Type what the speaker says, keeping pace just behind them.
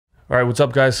All right, what's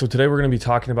up, guys? So today we're going to be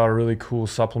talking about a really cool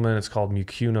supplement. It's called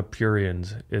Mucuna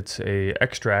Pruriens. It's a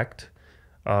extract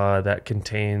that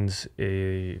contains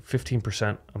a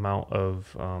 15% amount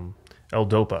of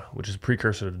L-DOPA, which is a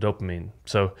precursor to dopamine.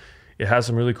 So it has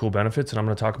some really cool benefits, and I'm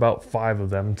going to talk about 5 of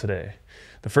them today.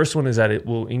 The first one is that it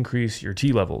will increase your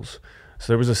T levels. So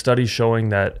there was a study showing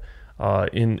that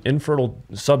in infertile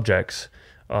subjects,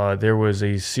 there was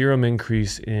a serum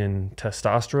increase in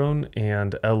testosterone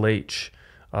and LH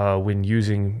when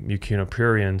using Mucuna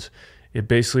Pruriens. It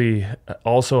basically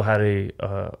also had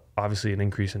obviously an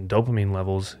increase in dopamine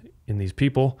levels in these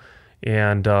people,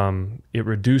 and it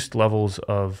reduced levels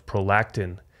of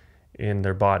Prolactin in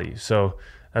their body. So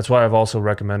that's why I've also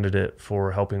recommended it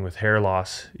for helping with hair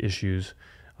loss issues,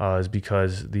 is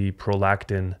because the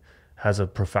Prolactin has a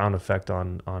profound effect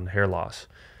on hair loss.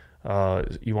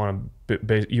 You want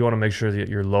to make sure that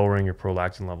you're lowering your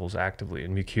Prolactin levels actively,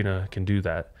 and Mucuna can do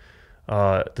that.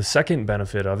 The second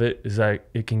benefit of it is that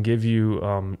it can give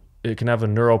you, it can have a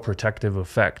neuroprotective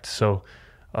effect. So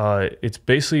it's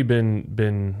basically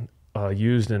been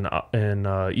used in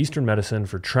Eastern medicine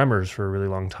for tremors for a really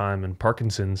long time, and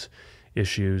Parkinson's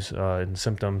issues and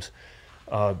symptoms,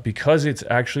 because it's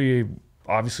actually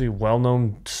obviously a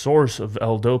well-known source of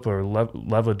L-DOPA or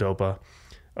levodopa.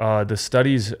 The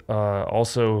studies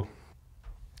also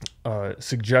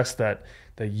suggest that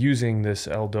using this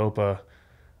L-DOPA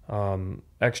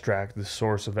extract, the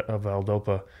source of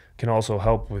L-DOPA, can also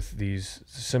help with these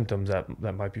symptoms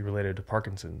that might be related to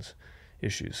Parkinson's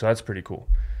issues. So that's pretty cool.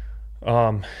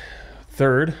 The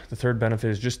third benefit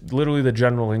is just literally the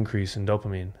general increase in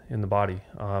dopamine in the body.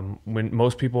 When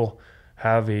most people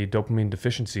have a dopamine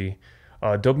deficiency,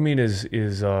 dopamine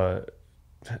is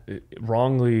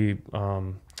wrongly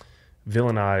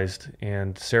villainized,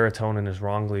 and serotonin is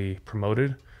wrongly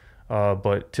promoted.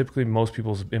 But typically most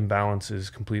people's imbalance is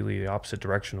completely the opposite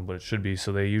direction of what it should be.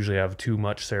 So they usually have too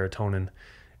much serotonin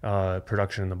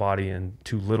production in the body and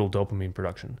too little dopamine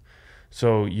production.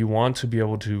 So you want to be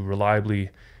able to reliably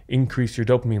increase your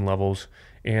dopamine levels.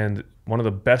 And one of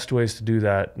the best ways to do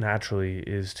that naturally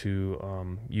is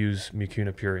to use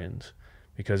Mucuna Pruriens,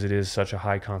 because it is such a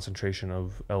high concentration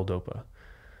of L-DOPA.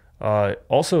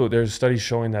 Also, there's studies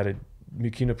showing that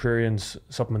Mucuna Pruriens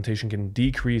supplementation can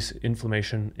decrease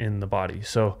inflammation in the body.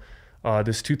 So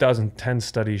this 2010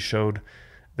 study showed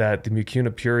that the Mucuna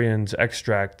Pruriens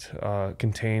extract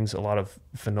contains a lot of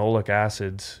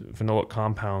phenolic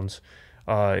compounds,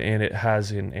 and it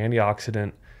has an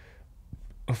antioxidant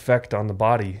effect on the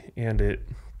body, and it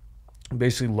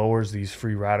basically lowers these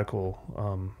free radical,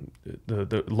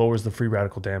 lowers the free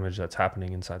radical damage that's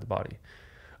happening inside the body.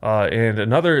 And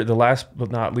the last but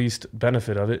not least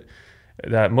benefit of it,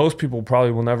 that most people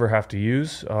probably will never have to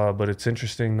use, but it's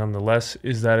interesting nonetheless,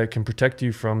 is that it can protect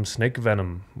you from snake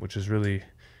venom, which is really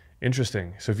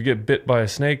interesting. So if you get bit by a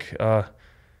snake,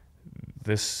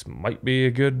 this might be a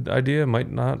good idea,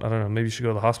 might not. I don't know, maybe you should go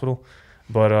to the hospital.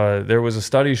 But there was a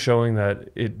study showing that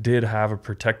it did have a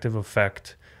protective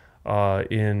effect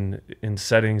in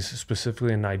settings,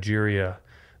 specifically in Nigeria.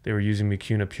 They were using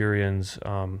Mucuna Pruriens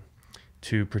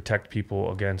to protect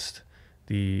people against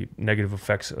the negative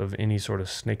effects of any sort of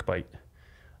snake bite.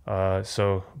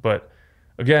 But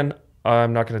again,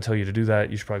 I'm not going to tell you to do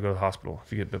that. You should probably go to the hospital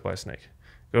if you get bit by a snake.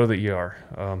 Go to the ER.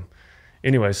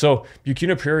 Anyway, so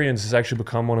Mucuna Pruriens has actually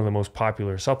become one of the most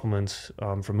popular supplements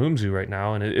from Umzu right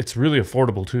now, and it's really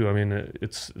affordable too. I mean,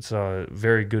 it's a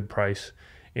very good price,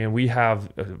 and we have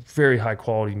a very high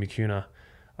quality Mucuna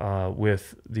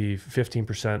with the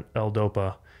 15%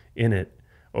 L-DOPA in it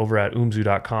over at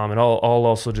umzu.com. And I'll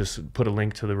also just put a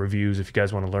link to the reviews if you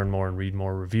guys want to learn more and read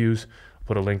more reviews. I'll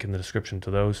put a link in the description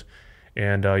to those,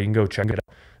 and you can go check it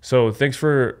out. So thanks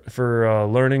for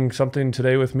learning something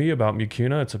today with me about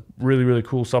Mucuna. It's a really, really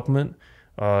cool supplement.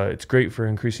 It's great for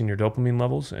increasing your dopamine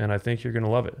levels, and I think you're going to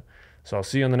love it. So I'll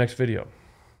see you on the next video.